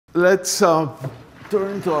Let's turn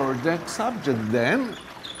to our next subject then.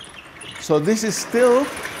 So this is still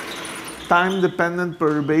time-dependent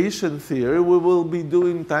perturbation theory. We will be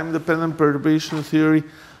doing time-dependent perturbation theory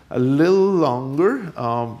a little longer,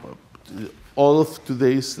 all of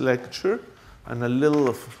today's lecture and a little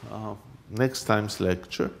of next time's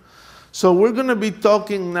lecture. So we're going to be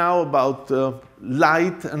talking now about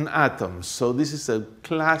light and atoms. So this is a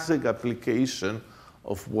classic application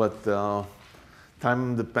of what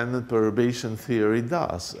time-dependent perturbation theory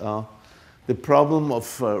does. The problem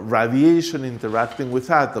of radiation interacting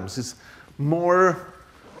with atoms is more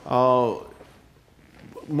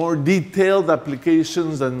detailed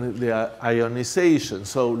applications than the ionization.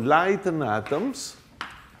 So light and atoms.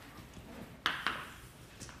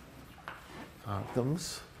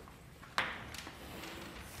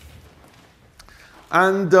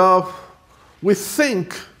 And we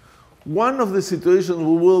think one of the situations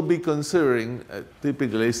we will be considering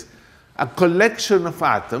typically is a collection of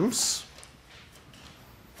atoms,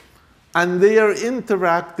 and they are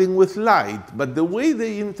interacting with light. But the way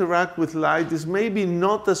they interact with light is maybe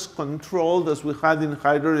not as controlled as we had in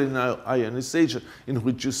hydrogen ionization, in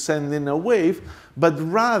which you send in a wave, but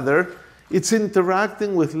rather it's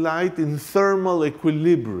interacting with light in thermal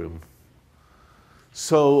equilibrium.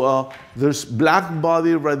 So there's black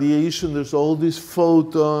body radiation, there's all these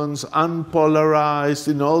photons, unpolarized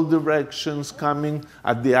in all directions, coming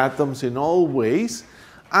at the atoms in all ways,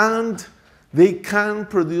 and they can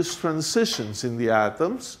produce transitions in the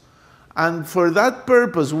atoms. And for that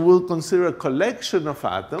purpose, we will consider a collection of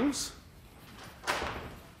atoms,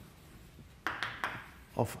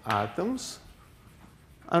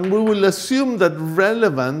 and we will assume that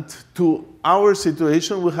relevant to our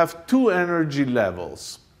situation, we have two energy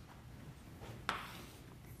levels.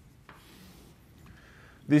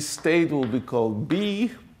 This state will be called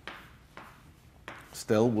B.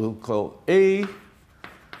 Still, we'll call A,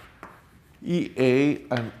 EA,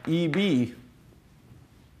 and EB.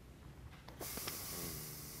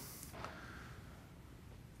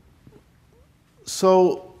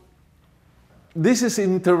 So this is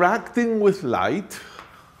interacting with light.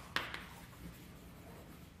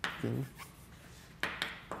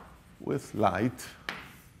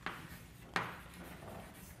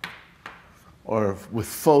 Or with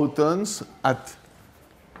photons at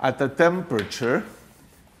a temperature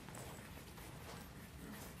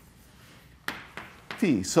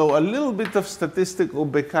T. So a little bit of statistical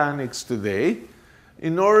mechanics today.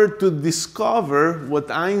 In order to discover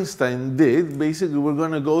what Einstein did, basically we're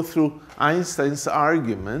going to go through Einstein's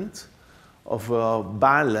argument of a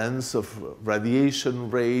balance of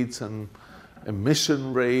radiation rates and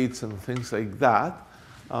emission rates and things like that.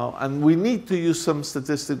 And we need to use some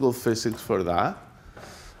statistical physics for that.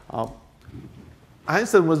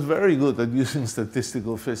 Einstein was very good at using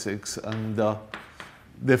statistical physics, and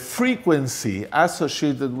the frequency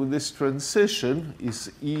associated with this transition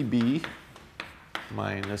is EB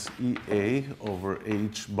minus EA over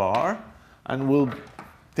H bar, and we'll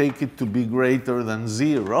take it to be greater than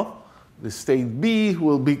 0. The state B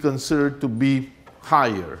will be considered to be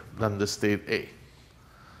higher than the state A.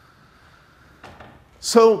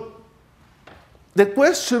 So the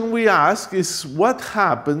question we ask is, what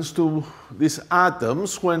happens to these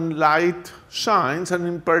atoms when light shines? And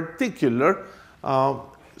in particular,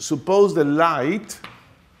 suppose the light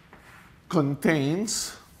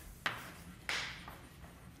contains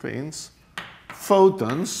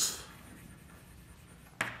photons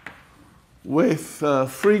with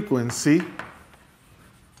frequency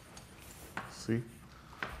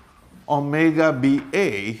omega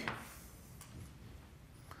BA.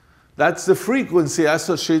 That's the frequency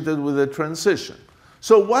associated with the transition.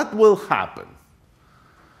 So what will happen?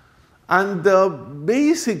 And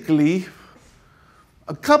basically,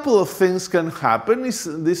 a couple of things can happen.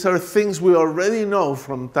 These are things we already know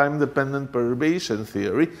from time-dependent perturbation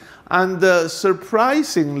theory. And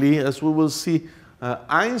surprisingly, as we will see,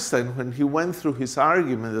 Einstein, when he went through his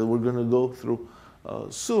argument that we're going to go through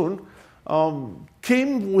soon,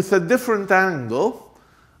 came with a different angle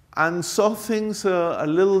and saw things a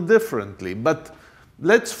little differently. But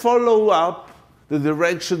let's follow up the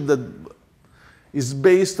direction that is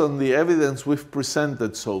based on the evidence we've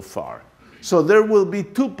presented so far. So there will be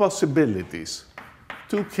two possibilities,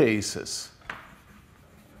 two cases.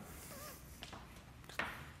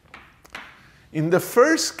 In the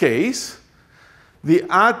first case, the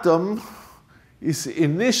atom is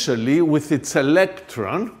initially with its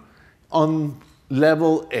electron on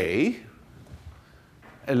level A,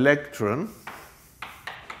 electron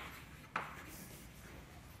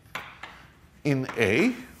in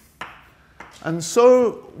A. And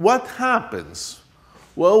so what happens?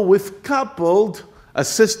 Well, we've coupled a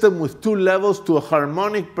system with two levels to a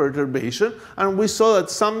harmonic perturbation, and we saw that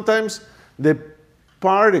sometimes the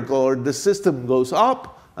particle or the system goes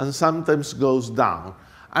up and sometimes goes down.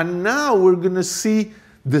 And now we're going to see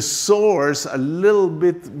the source a little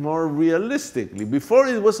bit more realistically. Before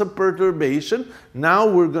it was a perturbation, now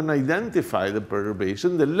we're going to identify the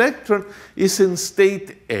perturbation. The electron is in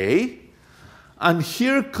state A, and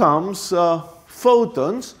here comes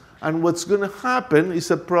photons, and what's going to happen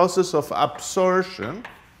is a process of absorption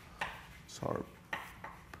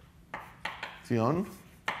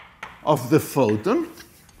of the photon,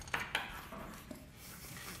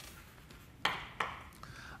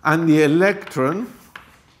 and the electron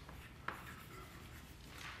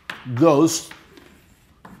goes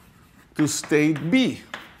to state B.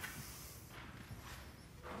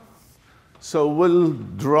 So we'll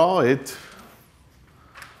draw it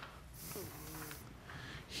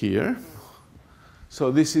here.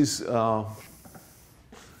 So this is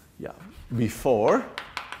before,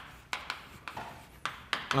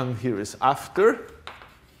 and here is after.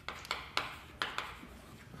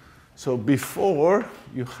 So before,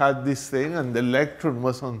 you had this thing, and the electron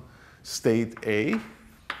was on state A.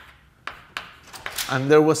 And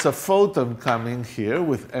there was a photon coming here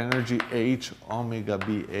with energy h omega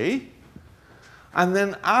BA. And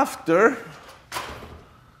then after,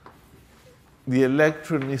 the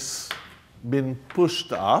electron is been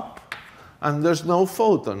pushed up, and there's no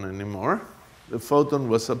photon anymore. The photon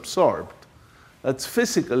was absorbed. That's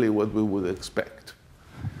physically what we would expect.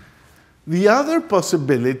 The other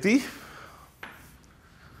possibility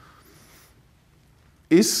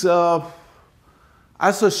is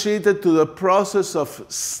associated to the process of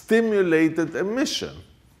stimulated emission.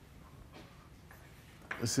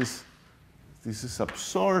 This is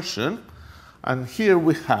absorption, and here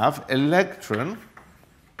we have electron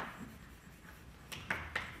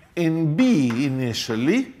in B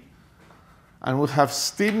initially, and we have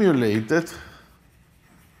stimulated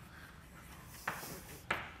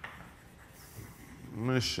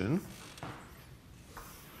emission.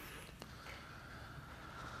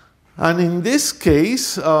 And in this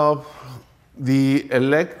case, the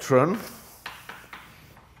electron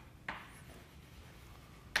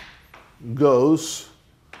goes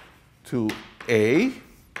to A,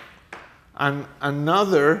 and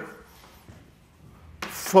another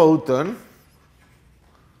photon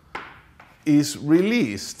is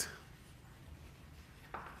released.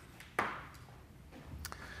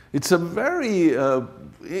 It's a very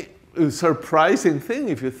surprising thing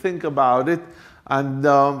if you think about it. And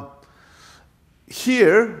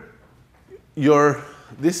here,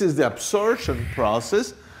 this is the absorption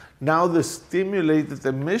process. Now the stimulated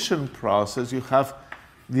emission process, you have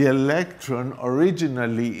the electron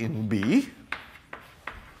originally in B.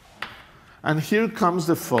 And here comes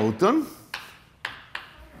the photon.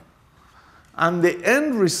 And the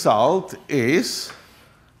end result is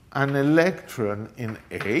an electron in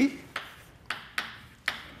A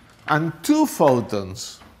and two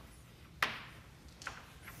photons.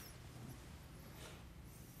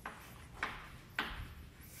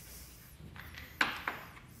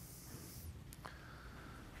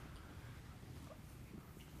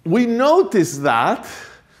 We notice that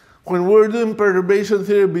when we're doing perturbation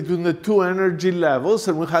theory between the two energy levels,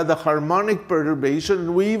 and we had a harmonic perturbation,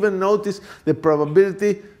 and we even noticed the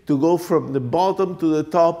probability to go from the bottom to the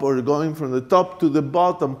top or going from the top to the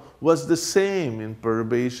bottom was the same in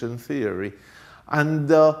perturbation theory. And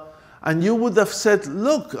you would have said,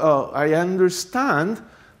 look, I understand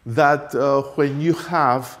that when you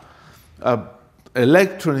have an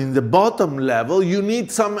electron in the bottom level, you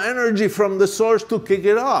need some energy from the source to kick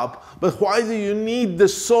it up. But why do you need the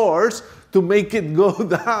source to make it go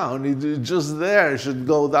down? It's just there, it should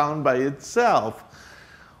go down by itself.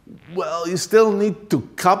 Well, you still need to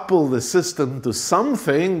couple the system to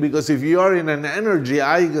something, because if you are in an energy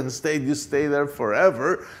eigenstate, you stay there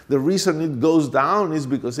forever. The reason it goes down is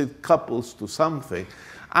because it couples to something.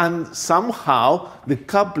 And somehow, the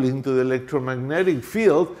coupling to the electromagnetic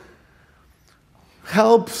field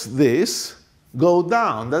helps this go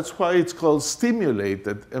down. That's why it's called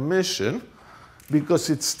stimulated emission, because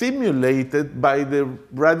it's stimulated by the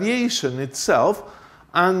radiation itself.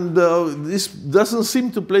 And this doesn't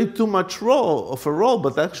seem to play too much of a role,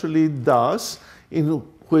 but actually it does, in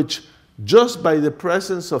which just by the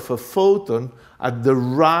presence of a photon at the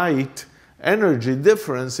right energy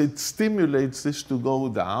difference, it stimulates this to go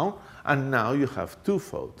down, and now you have two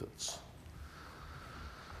photons.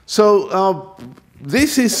 So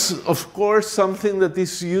this is, of course, something that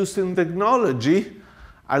is used in technology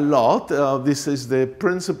a lot. This is the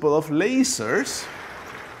principle of lasers.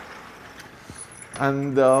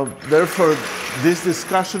 And therefore, this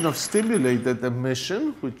discussion of stimulated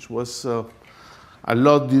emission, which was a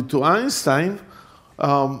lot due to Einstein,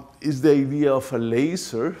 is the idea of a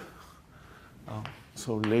laser.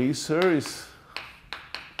 So laser is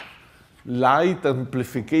light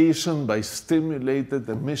amplification by stimulated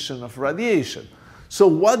emission of radiation. So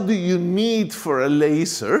what do you need for a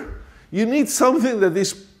laser? You need something that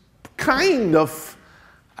is kind of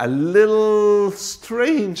a little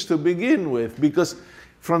strange to begin with, because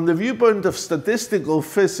from the viewpoint of statistical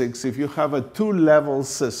physics, if you have a two-level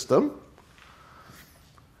system,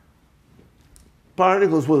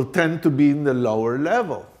 particles will tend to be in the lower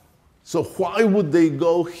level. So why would they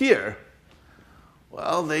go here?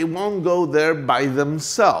 Well, they won't go there by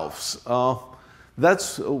themselves.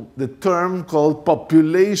 That's the term called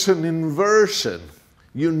population inversion.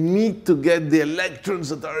 You need to get the electrons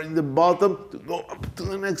that are in the bottom to go up to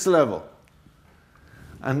the next level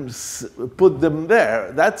and put them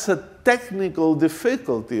there. That's a technical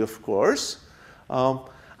difficulty, of course.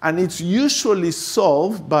 And it's usually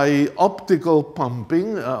solved by optical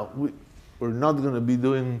pumping. We're not going to be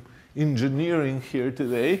doing engineering here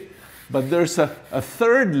today, but there's a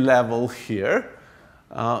third level here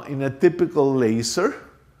in a typical laser.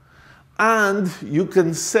 And you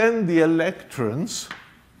can send the electrons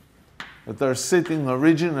that are sitting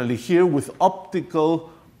originally here with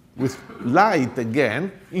light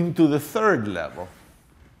again into the third level.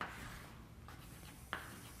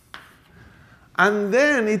 And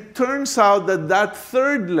then it turns out that that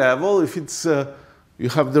third level, if it's you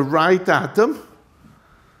have the right atom,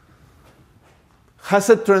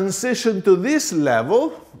 has a transition to this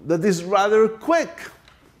level that is rather quick.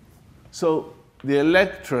 So the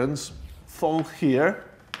electrons fall here,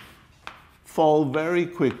 fall very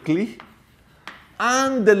quickly,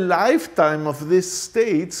 and the lifetime of these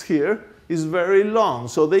states here is very long.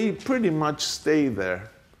 So they pretty much stay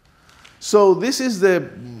there. So this is the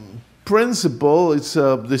principle. It's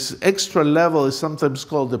this extra level is sometimes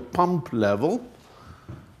called the pump level.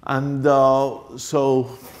 And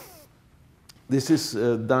so this is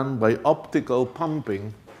done by optical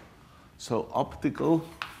pumping. So optical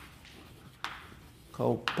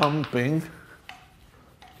called pumping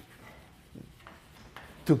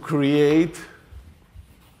to create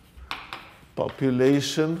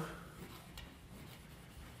population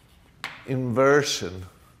inversion,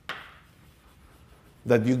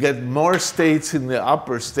 that you get more states in the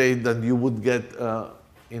upper state than you would get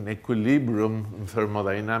in equilibrium, in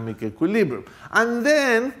thermodynamic equilibrium. And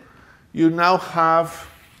then you now have,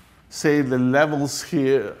 say, the levels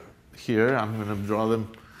here. I'm going to draw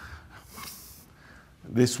them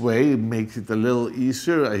this way. It makes it a little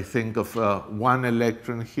easier. I think of one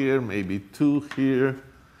electron here, maybe two here,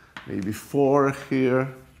 maybe four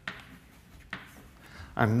here.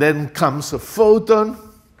 And then comes a photon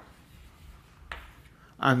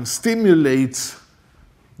and stimulates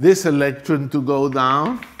this electron to go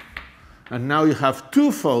down. And now you have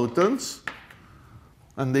two photons,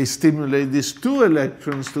 and they stimulate these two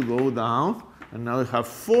electrons to go down. And now you have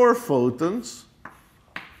four photons.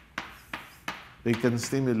 They can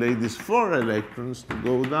stimulate these four electrons to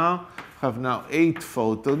go down. Have now 8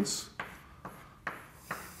 photons.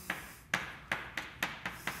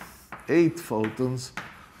 8 photons.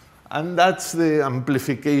 And that's the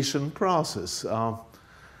amplification process.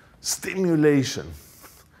 Stimulation.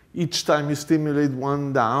 Each time you stimulate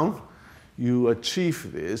one down, you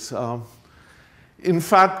achieve this. In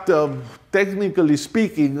fact, technically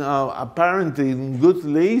speaking, apparently in good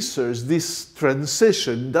lasers, this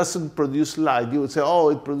transition doesn't produce light. You would say, oh,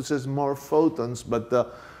 it produces more photons, but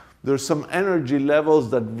there's some energy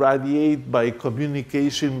levels that radiate by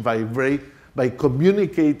communication, by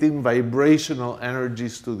communicating vibrational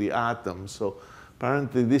energies to the atom. So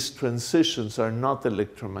apparently these transitions are not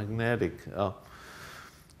electromagnetic,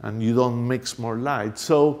 and you don't mix more light.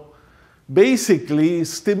 So basically,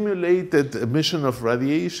 stimulated emission of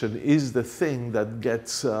radiation is the thing that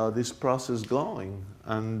gets this process going.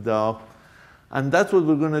 And that's what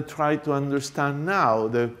we're going to try to understand now.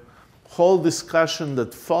 The whole discussion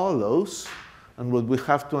that follows and what we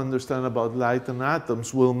have to understand about light and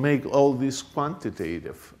atoms will make all this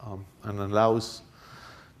quantitative and allow us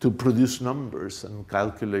to produce numbers and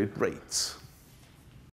calculate rates.